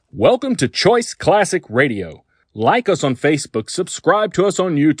Welcome to Choice Classic Radio. Like us on Facebook, subscribe to us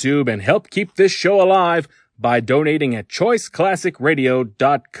on YouTube, and help keep this show alive by donating at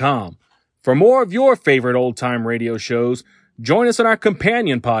choiceclassicradio.com. For more of your favorite old-time radio shows, join us on our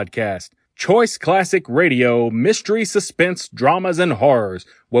companion podcast, Choice Classic Radio, Mystery, Suspense, Dramas, and Horrors,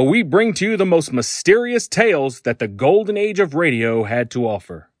 where we bring to you the most mysterious tales that the golden age of radio had to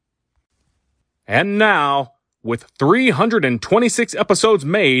offer. And now, with 326 episodes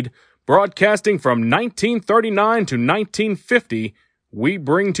made, broadcasting from 1939 to 1950, we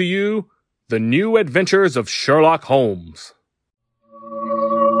bring to you The New Adventures of Sherlock Holmes.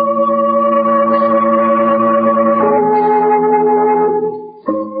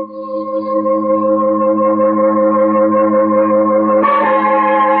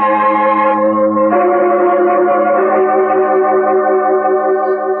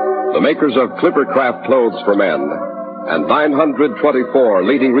 The makers of Clippercraft Clothes for Men and 924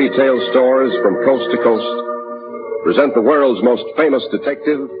 leading retail stores from coast to coast present the world's most famous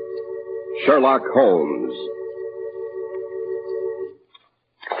detective, Sherlock Holmes.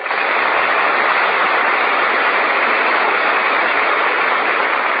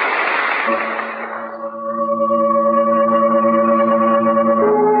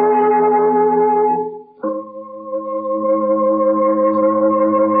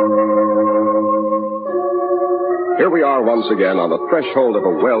 Here we are once again on the threshold of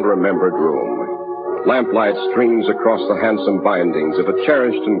a well-remembered room. Lamplight streams across the handsome bindings of a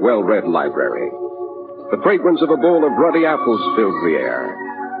cherished and well-read library. The fragrance of a bowl of ruddy apples fills the air.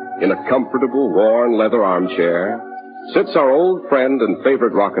 In a comfortable, worn leather armchair sits our old friend and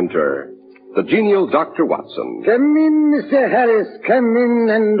favorite raconteur, the genial Dr. Watson. Come in, Mr. Harris, come in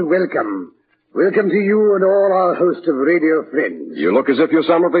and welcome. Welcome to you and all our host of radio friends. You look as if your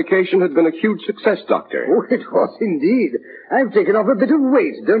summer vacation had been a huge success, Doctor. Oh, it was indeed. I've taken off a bit of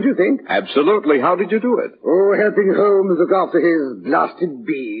weight, don't you think? Absolutely. How did you do it? Oh, helping Holmes look after his blasted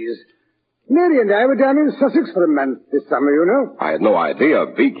bees. Mary and I were down in Sussex for a month this summer, you know. I had no idea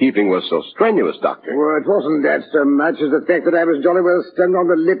beekeeping was so strenuous, Doctor. Oh, it wasn't that so much as the fact that I was jolly well stung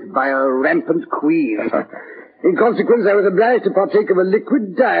on the lip by a rampant queen. In consequence, I was obliged to partake of a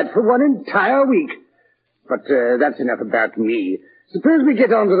liquid diet for one entire week. But that's enough about me. Suppose we get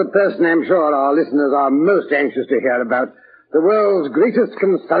on to the person I'm sure our listeners are most anxious to hear about, the world's greatest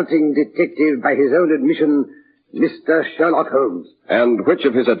consulting detective by his own admission, Mr. Sherlock Holmes. And which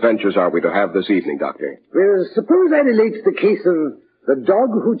of his adventures are we to have this evening, Doctor? Well, suppose I relate the case of the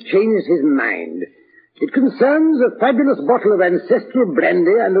dog who changed his mind. It concerns a fabulous bottle of ancestral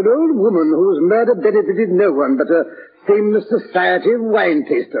brandy and an old woman whose murder benefited no one but a famous society of wine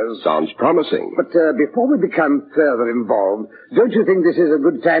tasters. Sounds promising. But before we become further involved, don't you think this is a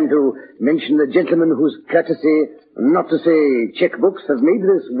good time to mention the gentleman whose courtesy, not to say checkbooks, have made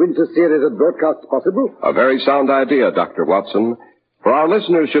this winter series of broadcasts possible? A very sound idea, Dr. Watson. For our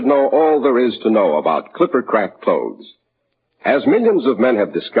listeners should know all there is to know about Clippercraft clothes. As millions of men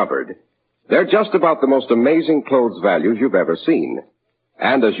have discovered, they're just about the most amazing clothes values you've ever seen.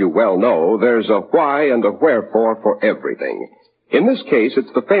 And as you well know, there's a why and a wherefore for everything. In this case,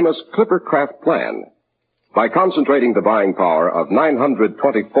 it's the famous Clippercraft plan. By concentrating the buying power of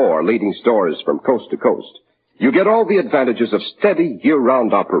 924 leading stores from coast to coast, you get all the advantages of steady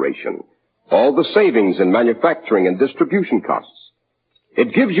year-round operation, all the savings in manufacturing and distribution costs.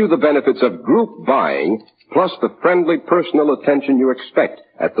 It gives you the benefits of group buying, plus the friendly personal attention you expect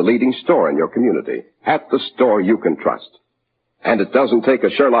at the leading store in your community, at the store you can trust. And it doesn't take a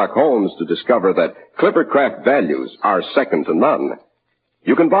Sherlock Holmes to discover that Clippercraft values are second to none.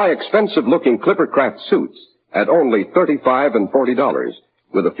 You can buy expensive-looking Clippercraft suits at only $35 and $40,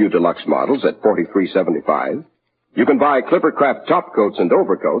 with a few deluxe models at $43.75. You can buy Clippercraft topcoats and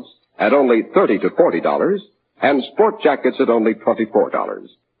overcoats at only $30 to $40, and sport jackets at only $24.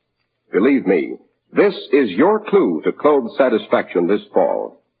 Believe me, this is your clue to clothes satisfaction this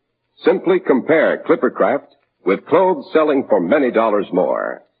fall. Simply compare Clippercraft with clothes selling for many dollars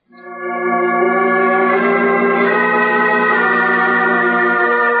more.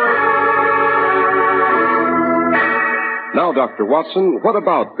 Now, Dr. Watson, what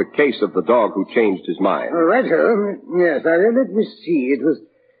about the case of the dog who changed his mind? Righto. Yes, let me see. It was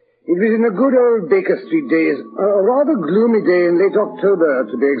in the good old Baker Street days. A rather gloomy day in late October,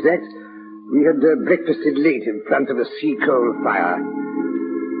 to be exact. We had breakfasted late in front of a sea-coal fire.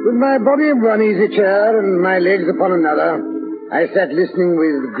 With my body in one easy chair and my legs upon another, I sat listening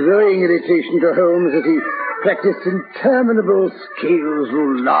with growing irritation to Holmes as he practiced interminable scales,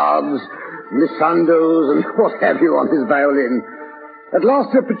 roulades, glissandos, and what have you on his violin. At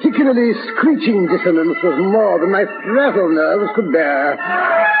last, a particularly screeching dissonance was more than my frazzled nerves could bear.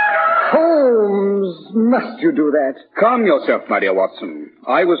 Must you do that? Calm yourself, my dear Watson.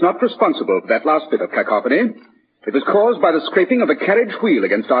 I was not responsible for that last bit of cacophony. It was caused by the scraping of a carriage wheel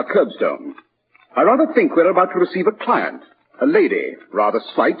against our curbstone. I rather think we're about to receive a client, a lady, rather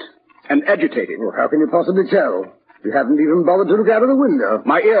slight and agitated. Well, how can you possibly tell? You haven't even bothered to look out of the window.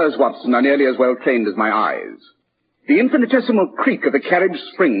 My ears, Watson, are nearly as well trained as my eyes. The infinitesimal creak of the carriage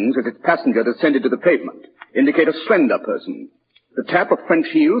springs as its passenger descended to the pavement indicate a slender person. The tap of French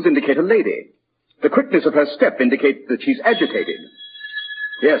heels indicate a lady. The quickness of her step indicates that she's agitated.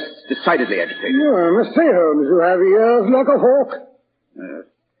 Yes, decidedly agitated. No, I must say, Holmes, you have ears like a hawk.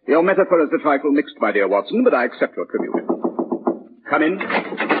 Your metaphor is a trifle mixed, my dear Watson, but I accept your tribute. Come in.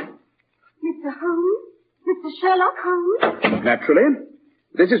 Mr. Holmes? Mr. Sherlock Holmes? Naturally.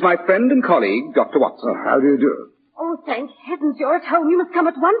 This is my friend and colleague, Dr. Watson. Oh, how do you do? Oh, thank heavens you're at home. You must come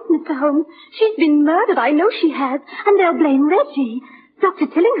at once, Mr. Holmes. She's been murdered, I know she has, and they'll blame Reggie. Dr.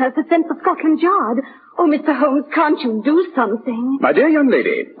 Tillinghurst has sent for Scotland Yard. Oh, Mr. Holmes, can't you do something? My dear young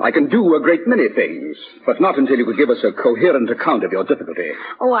lady, I can do a great many things, but not until you could give us a coherent account of your difficulty.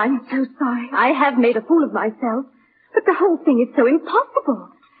 Oh, I'm so sorry. I have made a fool of myself. But the whole thing is so impossible.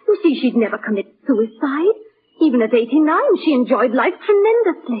 You see, she'd never commit suicide. Even at 89, she enjoyed life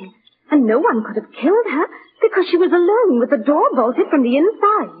tremendously. And no one could have killed her because she was alone with the door bolted from the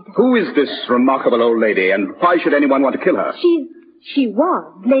inside. Who is this remarkable old lady, and why should anyone want to kill her? She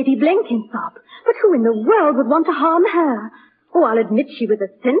was Lady Blenkinsop. But who in the world would want to harm her? Oh, I'll admit she was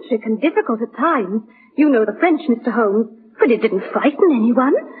eccentric and difficult at times. You know the French, Mr. Holmes. But it didn't frighten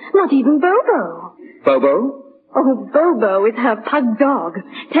anyone. Not even Bobo. Bobo? Oh, Bobo is her pug dog.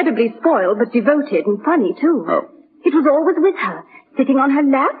 Terribly spoiled, but devoted and funny, too. Oh. It was always with her, sitting on her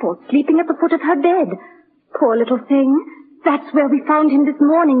lap or sleeping at the foot of her bed. Poor little thing. That's where we found him this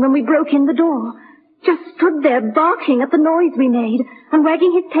morning when we broke in the door. Just stood there barking at the noise we made and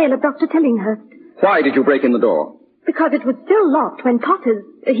wagging his tail at Dr. Tillinghurst. Why did you break in the door? Because it was still locked when Potters,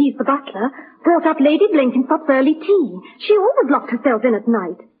 he's the butler, brought up Lady Blenkinsop's early tea. She always locked herself in at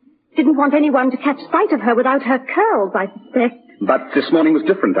night. Didn't want anyone to catch sight of her without her curls, I suspect. But this morning was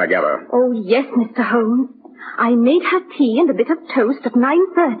different, I gather. Oh, yes, Mr. Holmes. I made her tea and a bit of toast at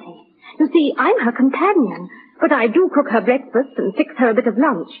 9:30. You see, I'm her companion, but I do cook her breakfast and fix her a bit of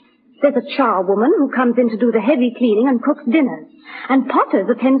lunch. There's a charwoman who comes in to do the heavy cleaning and cooks dinners. And Potters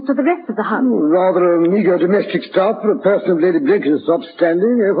attends to the rest of the house. Rather a meager domestic staff for a person of Lady Blenkinsop's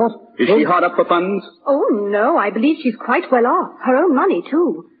standing, eh, what? Is she hard up for funds? Oh, no, I believe she's quite well off. Her own money,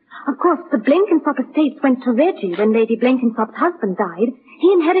 too. Of course, the Blenkinsop estates went to Reggie when Lady Blenkinsop's husband died.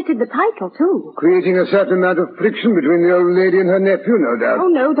 He inherited the title, too. Creating a certain amount of friction between the old lady and her nephew, no doubt.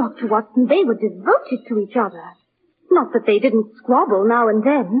 Oh, no, Dr. Watson. They were devoted to each other. Not that they didn't squabble now and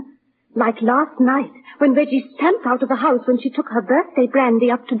then. Like last night, when Reggie stamped out of the house when she took her birthday brandy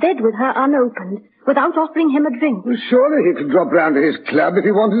up to bed with her unopened, without offering him a drink. Well, surely he could drop round to his club if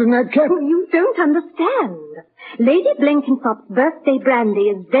he wanted a nightcap. You don't understand. Lady Blenkinsop's birthday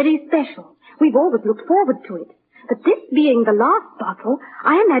brandy is very special. We've always looked forward to it. But this being the last bottle,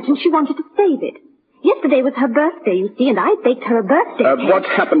 I imagine she wanted to save it. Yesterday was her birthday, you see, and I baked her a birthday cake. What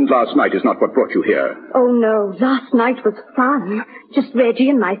happened last night is not what brought you here. Oh, no. Last night was fun. Just Reggie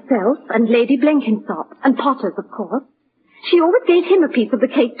and myself and Lady Blenkinsop. And Potters, of course. She always gave him a piece of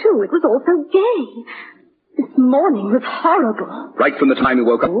the cake, too. It was all so gay. This morning was horrible. Right from the time you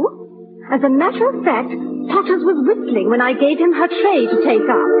woke up? Oh? As a matter of fact, Potters was whistling when I gave him her tray to take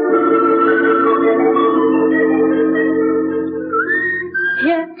up.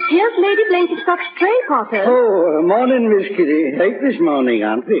 Here's Lady Blenkinsop's tray, Potter. Oh, morning, Miss Kitty. Late this morning,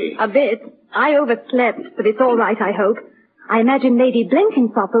 aren't we? A bit. I overslept, but it's all right, I hope. I imagine Lady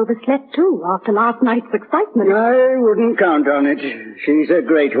Blenkinsop overslept, too, after last night's excitement. I wouldn't count on it. She's a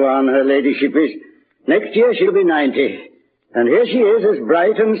great one, her ladyship is. Next year she'll be 90. And here she is, as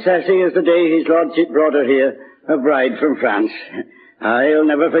bright and sassy as the day his lordship brought her here, a bride from France. I'll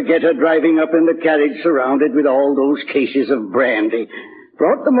never forget her driving up in the carriage surrounded with all those cases of brandy.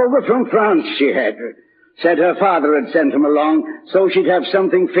 Brought them over from France, she had. Said her father had sent them along so she'd have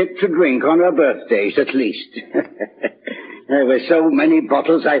something fit to drink on her birthdays, at least. There were so many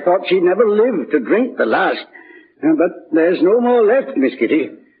bottles I thought she'd never live to drink the last. But there's no more left, Miss Kitty.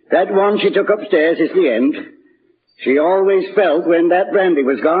 That one she took upstairs is the end. She always felt when that brandy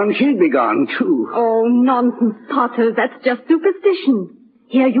was gone, she'd be gone, too. Oh, nonsense, Potter. That's just superstition.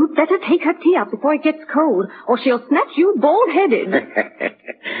 Here, you'd better take her tea up before it gets cold, or she'll snatch you bald-headed.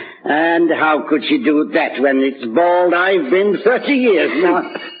 And how could she do that when it's bald I've been 30 years now?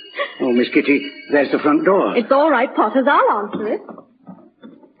 Oh, Miss Kitty, there's the front door. It's all right, Potters. I'll answer it.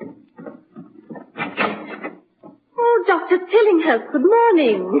 Oh, Dr. Tillinghurst, good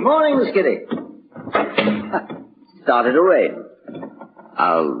morning. Good morning, Miss Kitty. Started to rain.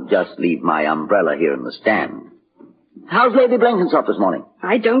 I'll just leave my umbrella here in the stand. How's Lady Blenkinsop this morning?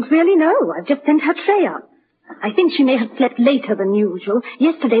 I don't really know. I've just sent her tray up. I think she may have slept later than usual.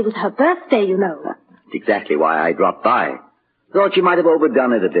 Yesterday was her birthday, you know. That's exactly why I dropped by. Thought she might have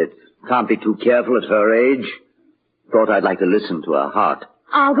overdone it a bit. Can't be too careful at her age. Thought I'd like to listen to her heart.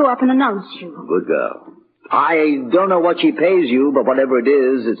 I'll go up and announce you. Good girl. I don't know what she pays you, but whatever it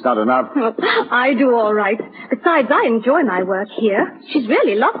is, it's not enough. I do all right. Besides, I enjoy my work here. She's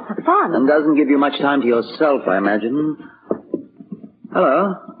really lots of fun. And doesn't give you much time to yourself, I imagine.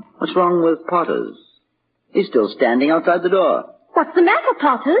 Hello. What's wrong with Potters? He's still standing outside the door. What's the matter,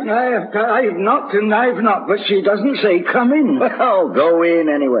 Potters? I've knocked and I've knocked, but she doesn't say come in. Well, go in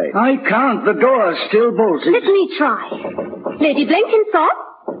anyway. I can't. The door's still bolted. Let me try. Lady Blenkinsop?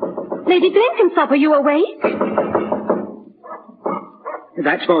 Lady Blenkinsop, are you awake?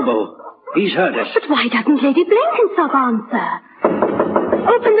 That's Bobo. He's heard us. But why doesn't Lady Blenkinsop answer?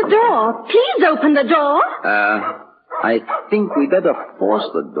 Open the door. Please open the door. I think we'd better force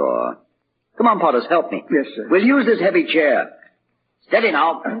the door. Come on, Potters, help me. Yes, sir. We'll use this heavy chair. Steady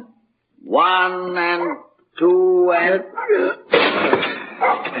now. 1 and 2 and...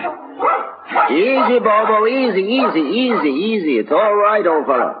 Easy, Bobo, easy. It's all right, old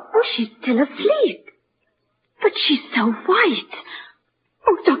fellow. Oh, she's still asleep. But she's so white.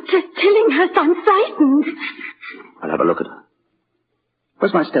 Oh, Dr. Tillinghurst, I'm frightened. I'll have a look at her.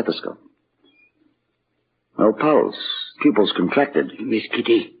 Where's my stethoscope? No pulse. Pupils contracted. Miss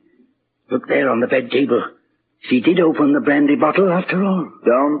Kitty, look there on the bed table. She did open the brandy bottle after all.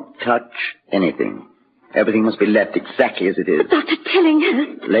 Don't touch anything. Everything must be left exactly as it is. But Dr.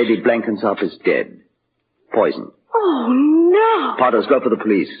 Tillinghurst... Lady Blenkinsop is dead. Poisoned. Oh, no. Potters, go for the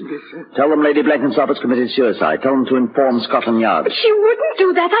police. Yes, sir. Tell them Lady Blenkinsop has committed suicide. Tell them to inform Scotland Yard. But she wouldn't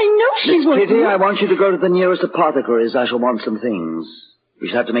do that. I know she Miss wouldn't. Kitty, I want you to go to the nearest apothecary's. I shall want some things. We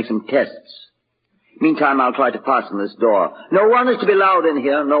shall have to make some tests. Meantime, I'll try to fasten this door. No one is to be allowed in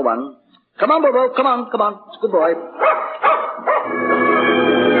here. No one. Come on, Bobo. Come on. It's a good boy.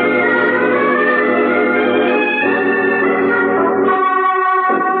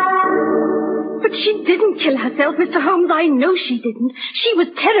 But she didn't kill herself, Mr. Holmes. I know she didn't. She was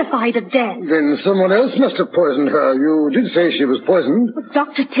terrified of death. Then someone else must have poisoned her. You did say she was poisoned. But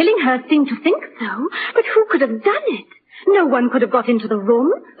Dr. Tillinghurst seemed to think so. But who could have done it? No one could have got into the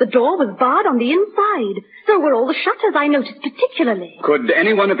room. The door was barred on the inside. So were all the shutters, I noticed particularly. Could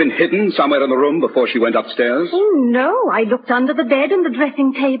anyone have been hidden somewhere in the room before she went upstairs? Oh, no. I looked under the bed and the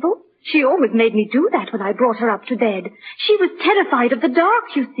dressing table. She always made me do that when I brought her up to bed. She was terrified of the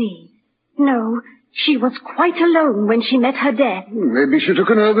dark, you see. No, she was quite alone when she met her death. Maybe she took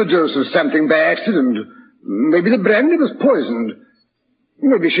an overdose of something by accident. Maybe the brandy was poisoned.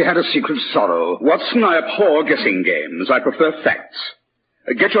 Maybe she had a secret sorrow. Watson, I abhor guessing games. I prefer facts.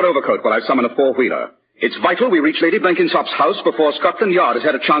 Get your overcoat while I summon a four-wheeler. It's vital we reach Lady Blenkinsop's house before Scotland Yard has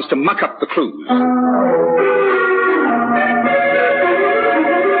had a chance to muck up the clues.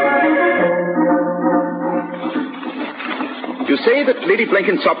 You say that Lady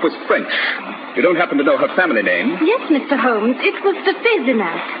Blenkinsop was French. You don't happen to know her family name? Yes, Mr. Holmes. It was de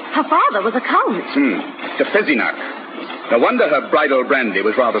Fezinac. Her father was a count. De Fezinac. No wonder her bridal brandy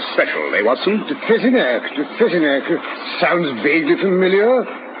was rather special, eh, Watson? De Fezinac. Sounds vaguely familiar.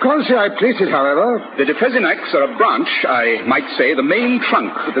 Can't say I place it, however. The de Fezinacs are a branch, I might say, the main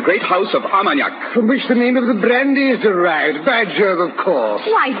trunk of the great house of Armagnac. From which the name of the brandy is derived. By Jove, of course.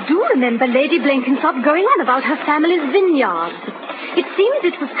 Oh, I do remember Lady Blenkinsop going on about her family's vineyards. It seems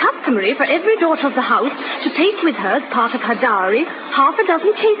it was customary for every daughter of the house to take with her, as part of her dowry, 6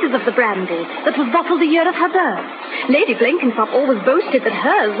 cases of the brandy that was bottled the year of her birth. Lady Blenkinsop always boasted that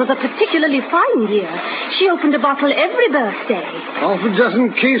hers was a particularly fine year. She opened a bottle every birthday.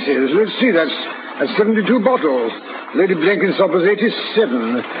 6 cases. Let's see, that's 72 bottles. Lady Blenkinsop was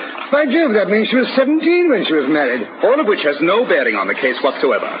 87. By Jove, that means she was 17 when she was married. All of which has no bearing on the case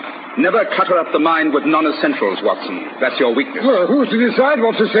whatsoever. Never clutter up the mind with non-essentials, Watson. That's your weakness. Well, who's to decide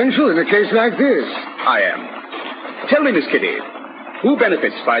what's essential in a case like this? I am. Tell me, Miss Kitty, who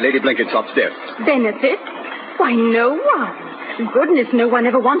benefits by Lady Blenkinsop's death? Benefits? Why, no one. Goodness, no one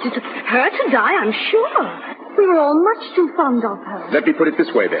ever wanted her to die, I'm sure. We were all much too fond of her. Let me put it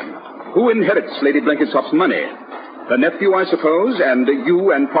this way, then. Who inherits Lady Blenkinsop's money? Her nephew, I suppose, and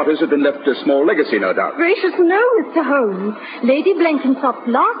you and Potters have been left a small legacy, no doubt. Gracious, no, Mr. Holmes. Lady Blenkinsop's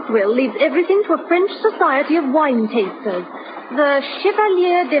last will leaves everything to a French society of wine tasters. The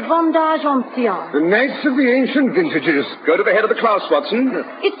Chevalier des Vendages Anciens. The Knights of the Ancient Vintages. Go to the head of the class, Watson.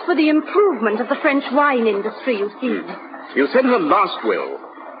 It's for the improvement of the French wine industry, you see. You said her last will.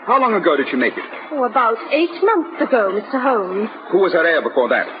 How long ago did she make it? Oh, about 8 months ago, Mr. Holmes. Who was her heir before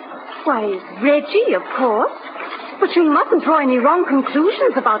that? Why, Reggie, of course. But you mustn't draw any wrong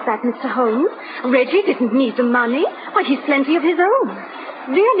conclusions about that, Mr. Holmes. Reggie didn't need the money. Why, he's plenty of his own.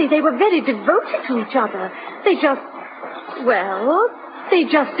 Really, they were very devoted to each other. They just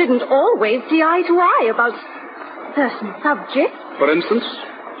didn't always see eye to eye about certain subjects. For instance?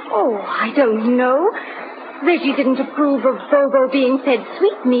 Oh, I don't know. Reggie didn't approve of Bobo being fed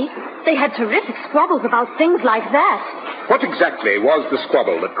sweetmeat. They had terrific squabbles about things like that. What exactly was the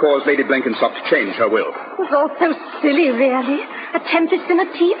squabble that caused Lady Blenkinsop to change her will? It was all so silly, really. A tempest in a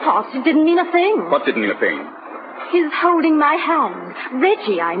teapot. It didn't mean a thing. What didn't mean a thing? His holding my hand.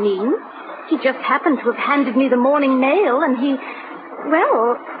 Reggie, I mean. He just happened to have handed me the morning mail, and he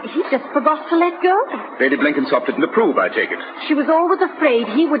just forgot to let go. Lady Blenkinsop didn't approve, I take it. She was always afraid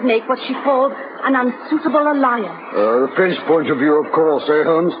he would make what she called an unsuitable alliance. The French point of view, of course,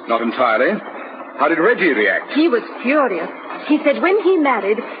 Holmes? Not entirely. How did Reggie react? He was furious. He said when he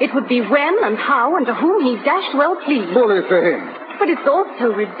married, it would be when and how and to whom he dashed well pleased. Bully for him. But it's all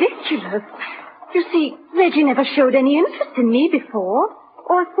so ridiculous. You see, Reggie never showed any interest in me before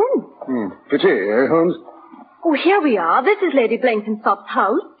or since. Pity, Holmes? Oh, here we are. This is Lady Blenkinsop's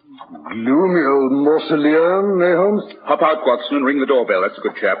house. Gloomy old mausoleum, Holmes? Hop out, Watson, and ring the doorbell. That's a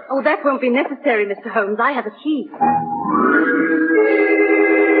good chap. Oh, that won't be necessary, Mr. Holmes. I have a key.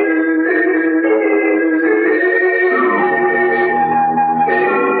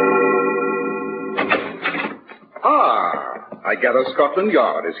 I gather Scotland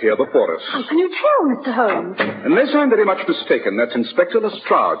Yard is here before us. How can you tell, Mr. Holmes? Unless I'm very much mistaken, that's Inspector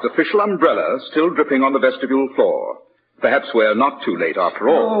Lestrade's official umbrella still dripping on the vestibule floor. Perhaps we're not too late after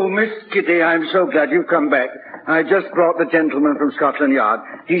all. Oh, Miss Kitty, I'm so glad you've come back. I just brought the gentleman from Scotland Yard.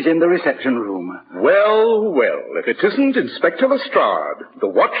 He's in the reception room. Well, if it isn't Inspector Lestrade, the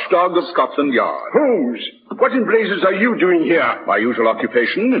watchdog of Scotland Yard. Holmes, what in blazes are you doing here? My usual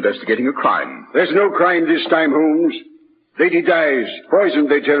occupation, investigating a crime. There's no crime this time, Holmes. Lady dies. Poisoned,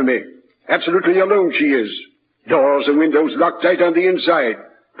 they tell me. Absolutely alone she is. Doors and windows locked tight on the inside.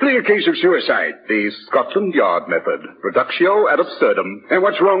 Clear case of suicide. The Scotland Yard method. Reductio ad absurdum. And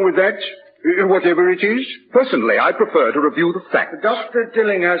what's wrong with that? Whatever it is? Personally, I prefer to review the facts. Dr.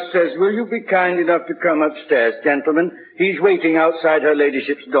 Tillinghurst says, will you be kind enough to come upstairs, gentlemen? He's waiting outside her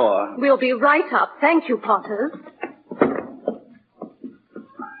ladyship's door. We'll be right up. Thank you, Potters.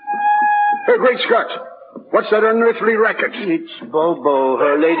 Great Scott! What's that unearthly racket? It's Bobo,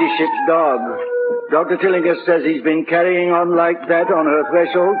 her ladyship's dog. Dr. Tillinghurst says he's been carrying on like that on her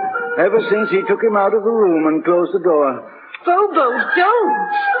threshold ever since he took him out of the room and closed the door. Bobo, don't!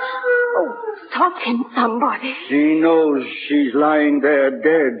 Oh, stop him, somebody. She knows she's lying there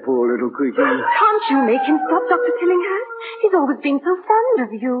dead, poor little creature. Can't you make him stop, Dr. Tillinghurst? He's always been so fond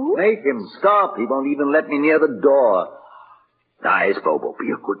of you. Make him stop. He won't even let me near the door. Nice, Bobo.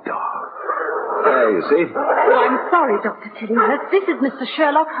 Be a good dog. There, you see. Oh, I'm sorry, Dr. Tillinghurst. This is Mr.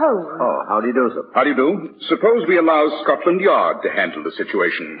 Sherlock Holmes. Oh, how do you do, sir? How do you do? Suppose we allow Scotland Yard to handle the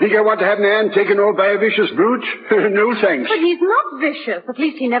situation. Think I want to have my hand taken off by a vicious brute? No, thanks. But he's not vicious. At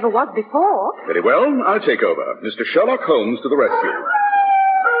least he never was before. Very well. I'll take over. Mr. Sherlock Holmes to the rescue.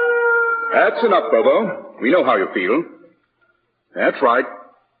 That's enough, Bobo. We know how you feel. That's right.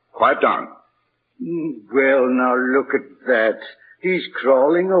 Quiet down. Well, now look at that. He's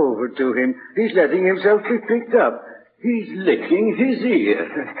crawling over to him. He's letting himself be picked up. He's licking his ear.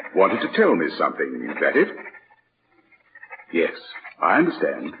 Wanted to tell me something, is that it? Yes, I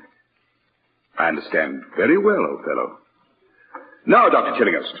understand. I understand very well, old fellow. Now, Dr.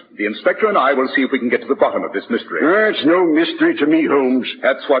 Tillinghurst, the inspector and I will see if we can get to the bottom of this mystery. It's no mystery to me, Holmes.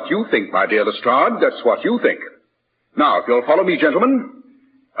 That's what you think, my dear Lestrade. That's what you think. Now, if you'll follow me, gentlemen.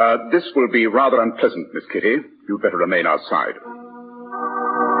 This will be rather unpleasant, Miss Kitty. You'd better remain outside.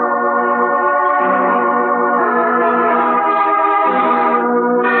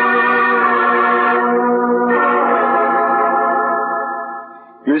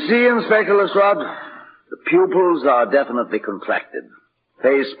 You see, Inspector Lestrade, the pupils are definitely contracted.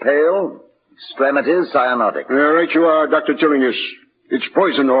 Face pale, extremities cyanotic. Right you are, Dr. Tillinghurst. It's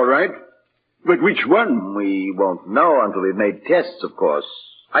poison, all right. But which one? We won't know until we've made tests, of course.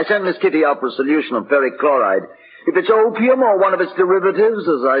 I sent Miss Kitty out for a solution of ferric chloride. If it's opium or one of its derivatives,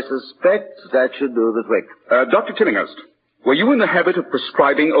 as I suspect, that should do the trick. Dr. Tillinghurst, Were you in the habit of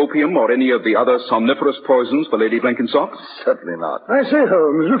prescribing opium or any of the other somniferous poisons for Lady Blenkinsop? Certainly not. I say,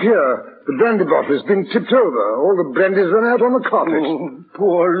 Holmes, look here. The brandy bottle has been tipped over. All the brandy's run out on the carpet. Oh,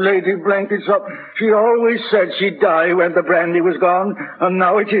 poor Lady Blenkinsop. She always said she'd die when the brandy was gone, and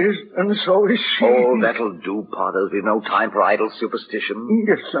now it is, and so is she. Oh, that'll do, Potters. We've no time for idle superstition.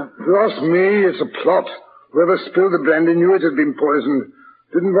 Yes, sir. If you ask me, it's a plot. Whoever spilled the brandy knew it had been poisoned.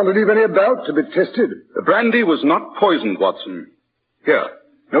 Didn't want to leave any about to be tested. The brandy was not poisoned, Watson. Here,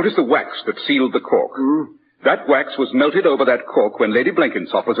 notice the wax that sealed the cork. That wax was melted over that cork when Lady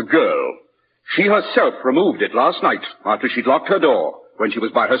Blenkinsop was a girl. She herself removed it last night after she'd locked her door when she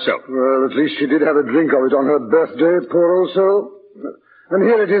was by herself. Well, at least she did have a drink of it on her birthday, poor old soul. And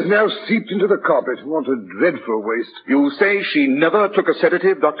here it is now seeped into the carpet. What a dreadful waste. You say she never took a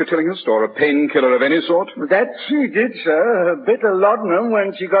sedative, Dr. Tillinghast, or a painkiller of any sort? That she did, sir. A bit of laudanum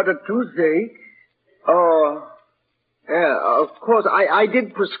when she got a toothache. Oh, yeah, of course. I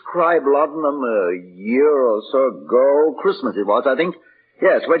did prescribe laudanum a year or so ago. Christmas it was, I think.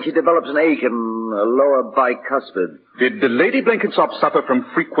 Yes, when she developed an ache in the lower bicuspid. Did Lady Blenkinsop suffer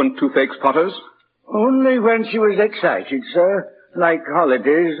from frequent toothaches, Potters? Only when she was excited, sir. Like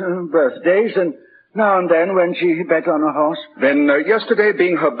holidays, birthdays, and now and then when she bet on a horse. Then, yesterday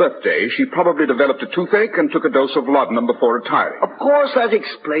being her birthday, she probably developed a toothache and took a dose of laudanum before retiring. Of course, that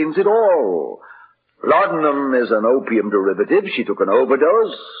explains it all. Laudanum is an opium derivative. She took an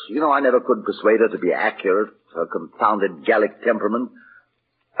overdose. You know, I never could persuade her to be accurate. Her confounded Gallic temperament.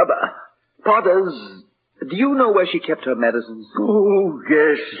 Potters, do you know where she kept her medicines? Oh,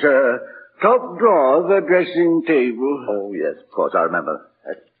 yes, sir. Top drawer of the dressing table. Oh, yes, of course, I remember.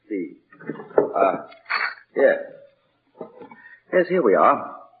 Let's see. Yes. Yes, here we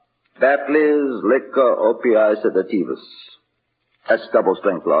are. Batley's Liquor Opii Sedativus. That's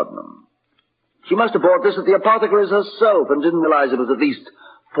double-strength laudanum. She must have bought this at the apothecary's herself and didn't realize it was at least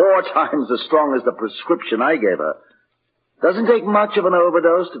 4 times as strong as the prescription I gave her. Doesn't take much of an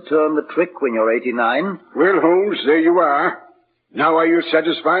overdose to turn the trick when you're 89. Well, Holmes, there you are. Now are you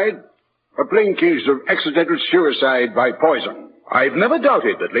satisfied? A plain case of accidental suicide by poison. I've never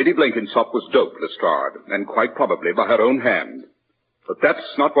doubted that Lady Blenkinsop was doped, Lestrade, and quite probably by her own hand. But that's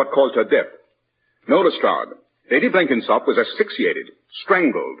not what caused her death. No, Lestrade. Lady Blenkinsop was asphyxiated,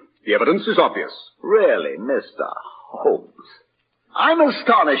 strangled. The evidence is obvious. Really, Mr. Holmes? I'm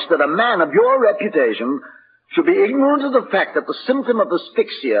astonished that a man of your reputation should be ignorant of the fact that the symptom of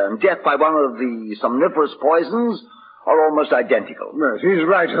asphyxia and death by one of the somniferous poisons are almost identical. Yes, he's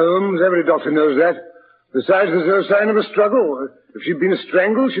right, Holmes. Every doctor knows that. Besides, there's no sign of a struggle. If she'd been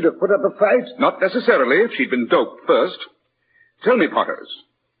strangled, she'd have put up a fight. Not necessarily if she'd been doped first. Tell me, Potters,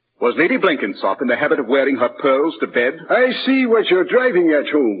 was Lady Blenkinsop in the habit of wearing her pearls to bed? I see what you're driving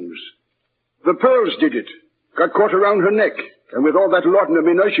at, Holmes. The pearls did it. Got caught around her neck. And with all that laudanum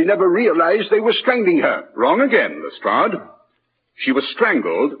in her, she never realized they were strangling her. Wrong again, Lestrade. She was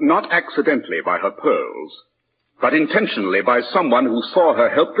strangled not accidentally by her pearls, but intentionally by someone who saw her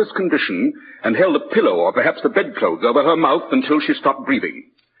helpless condition and held a pillow or perhaps the bedclothes over her mouth until she stopped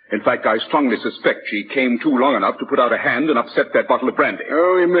breathing. In fact, I strongly suspect she came too long enough to put out a hand and upset that bottle of brandy.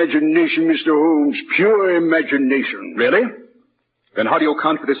 Oh, imagination, Mr. Holmes. Pure imagination. Really? Then how do you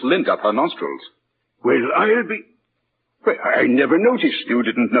account for this lint up her nostrils? Well, I never noticed. You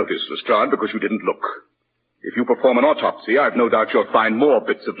didn't notice, Lestrade, because you didn't look. If you perform an autopsy, I've no doubt you'll find more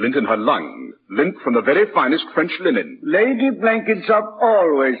bits of lint in her lung. Lint from the very finest French linen. Lady Blenkinsop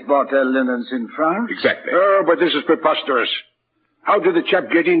always bought her linens in France. Exactly. Oh, but this is preposterous. How did the chap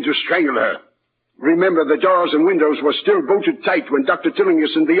get in to strangle her? Remember, the doors and windows were still bolted tight when Dr.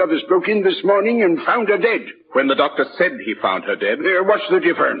 Tillinghast and the others broke in this morning and found her dead. When the doctor said he found her dead. What's the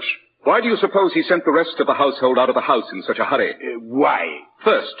difference? Why do you suppose he sent the rest of the household out of the house in such a hurry? Why?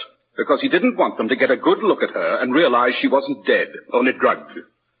 First, because he didn't want them to get a good look at her and realize she wasn't dead, only drugged.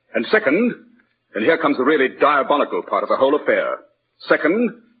 And second, and here comes the really diabolical part of the whole affair.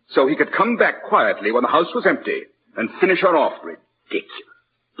 Second, so he could come back quietly when the house was empty and finish her off. Ridiculous.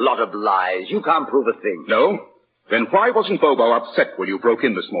 Lot of lies. You can't prove a thing. No? Then why wasn't Bobo upset when you broke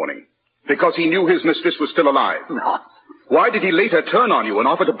in this morning? Because he knew his mistress was still alive. No. Why did he later turn on you and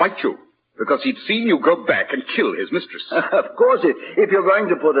offer to bite you? Because he'd seen you go back and kill his mistress. Of course, if you're going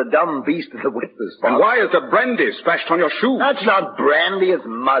to put a dumb beast in the witness box. And why is the brandy splashed on your shoe? That's not brandy, it's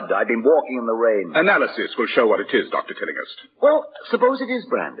mud. I've been walking in the rain. Analysis will show what it is, Dr. Tillinghast. Well, suppose it is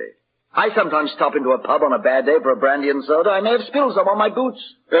brandy. I sometimes stop into a pub on a bad day for a brandy and soda. I may have spilled some on my boots.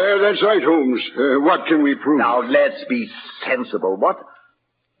 That's right, Holmes. What can we prove? Now, let's be sensible.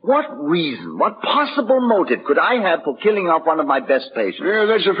 What reason, what possible motive could I have for killing off one of my best patients?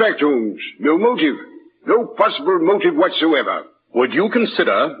 That's a fact, Holmes. No motive. No possible motive whatsoever. Would you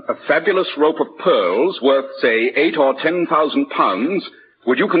consider a fabulous rope of pearls worth, say, 8,000 or 10,000 pounds?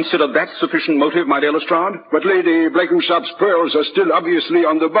 Would you consider that sufficient motive, my dear Lestrade? But Lady Blenkinsop's pearls are still obviously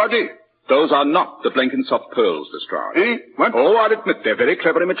on the body. Those are not the Blenkinsop pearls, Lestrade. Eh? What? Oh, I'll admit they're very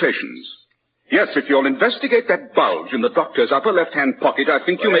clever imitations. Yes, if you'll investigate that bulge in the doctor's upper left-hand pocket, I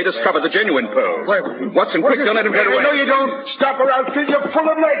think you may discover the genuine pearls. Watson, quick, don't let him get away. No, you don't. Stop or I'll fill you full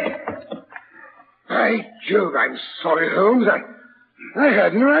of lead. By Jove, I'm sorry, Holmes. I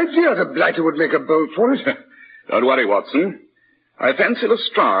had no idea the blighter would make a bolt for it. Don't worry, Watson. I fancy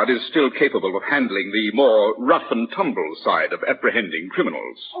Lestrade is still capable of handling the more rough-and-tumble side of apprehending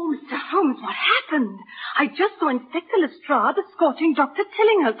criminals. Oh, Mr. Holmes, what happened? I just saw Inspector Lestrade escorting Dr.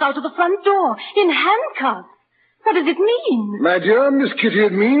 Tillinghurst out of the front door in handcuffs. What does it mean? My dear Miss Kitty,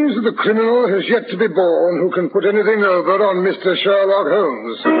 it means that the criminal has yet to be born who can put anything over on Mr. Sherlock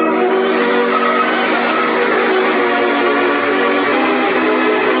Holmes.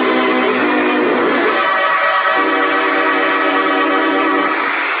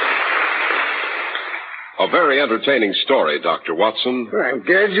 A very entertaining story, Dr. Watson. Well, I'm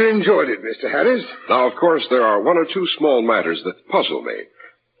glad you enjoyed it, Mr. Harris. Now, of course, there are one or two small matters that puzzle me.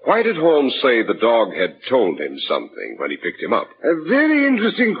 Why did Holmes say the dog had told him something when he picked him up? A very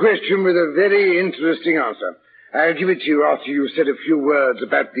interesting question with a very interesting answer. I'll give it to you after you've said a few words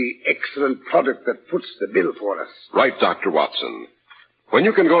about the excellent product that foots the bill for us. Right, Dr. Watson. When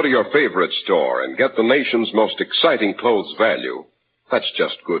you can go to your favorite store and get the nation's most exciting clothes value, that's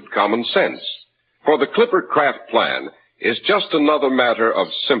just good common sense. For the Clipper Craft plan is just another matter of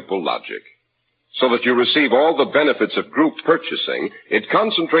simple logic. So that you receive all the benefits of group purchasing, it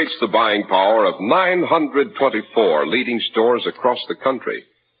concentrates the buying power of 924 leading stores across the country.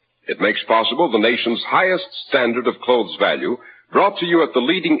 It makes possible the nation's highest standard of clothes value, brought to you at the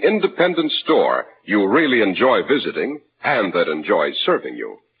leading independent store you really enjoy visiting and that enjoys serving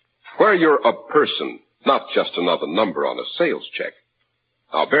you. Where you're a person, not just another number on a sales check.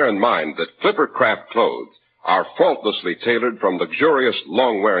 Now, bear in mind that Clipper Craft clothes are faultlessly tailored from luxurious,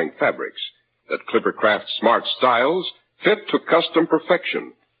 long-wearing fabrics, that Clipper Craft smart styles fit to custom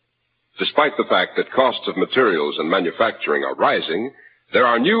perfection. Despite the fact that costs of materials and manufacturing are rising, there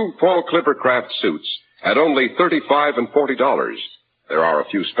are new fall Clipper Craft suits at only $35 and $40. There are a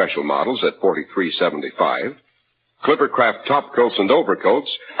few special models at $43.75. Clipper Craft top coats and overcoats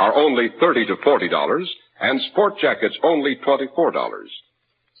are only $30 to $40, and sport jackets only $24.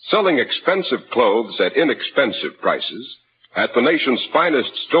 Selling expensive clothes at inexpensive prices at the nation's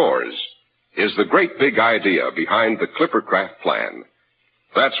finest stores is the great big idea behind the Clipper Craft plan.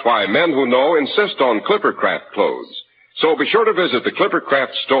 That's why men who know insist on Clipper Craft clothes. So be sure to visit the Clipper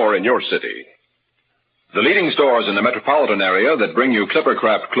Craft store in your city. The leading stores in the metropolitan area that bring you Clipper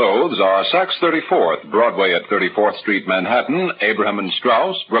Craft clothes are Saks 34th, Broadway at 34th Street, Manhattan, Abraham and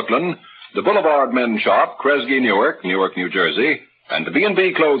Straus, Brooklyn, the Boulevard Men's Shop, Kresge, Newark, New Jersey, and the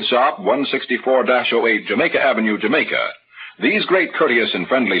B&B Clothes Shop, 164-08 Jamaica Avenue, Jamaica. These great courteous and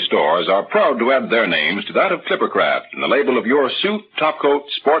friendly stores are proud to add their names to that of Clipper Craft in the label of your suit, topcoat,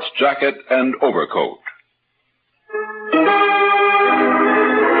 sports jacket, and overcoat.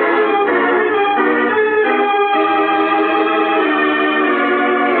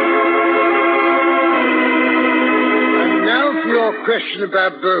 And now for your question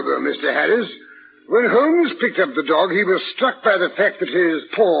about Bobo, Mr. Harris. When Holmes picked up the dog, he was struck by the fact that his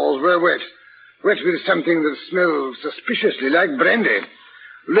paws were wet with something that smelled suspiciously like brandy.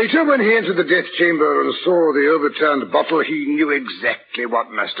 Later, when he entered the death chamber and saw the overturned bottle, he knew exactly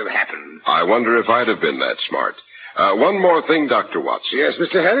what must have happened. I wonder if I'd have been that smart. One more thing, Dr. Watson. Yes,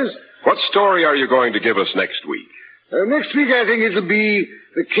 Mr. Harris? What story are you going to give us next week? Next week, I think it'll be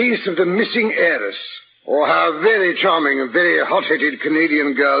the case of the missing heiress. Or how a very charming and very hot-headed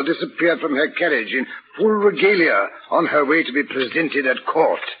Canadian girl disappeared from her carriage in full regalia on her way to be presented at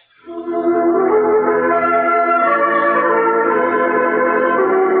court.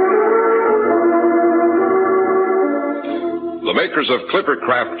 The makers of Clipper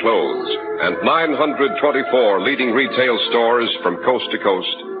Craft clothes and 924 leading retail stores from coast to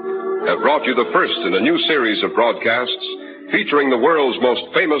coast have brought you the first in a new series of broadcasts featuring the world's most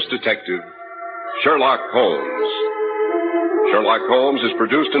famous detective, Sherlock Holmes. Sherlock Holmes is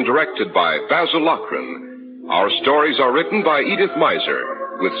produced and directed by Basil Lochran. Our stories are written by Edith Meiser,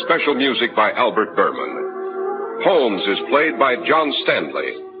 with special music by Albert Berman. Holmes is played by John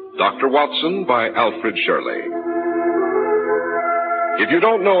Stanley, Dr. Watson by Alfred Shirley. If you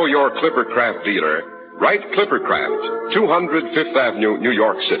don't know your Clipper Craft dealer, write Clipper Craft, 200 Fifth Avenue, New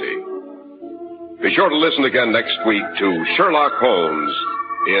York City. Be sure to listen again next week to Sherlock Holmes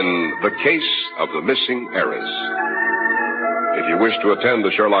in The Case of the Missing Heiress. If you wish to attend the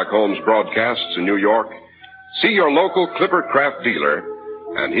Sherlock Holmes broadcasts in New York, see your local Clipper Craft dealer,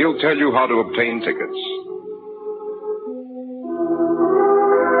 and he'll tell you how to obtain tickets.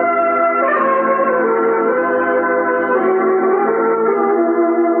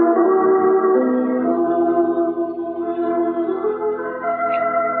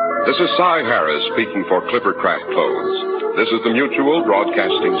 This is Cy Harris speaking for Clipper Craft Clothes. This is the Mutual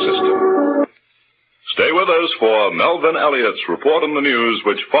Broadcasting System. Stay with us for Melvin Elliott's report on the news,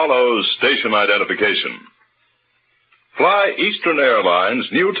 which follows station identification. Fly Eastern Airlines'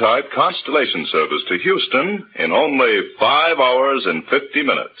 new type Constellation service to Houston in only 5 hours and 50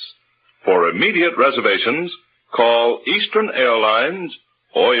 minutes. For immediate reservations, call Eastern Airlines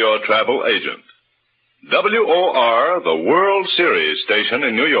or your travel agent. WOR, the World Series station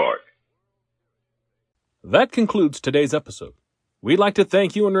in New York. That concludes today's episode. We'd like to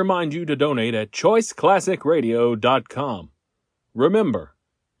thank you and remind you to donate at choiceclassicradio.com. Remember,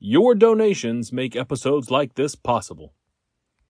 your donations make episodes like this possible.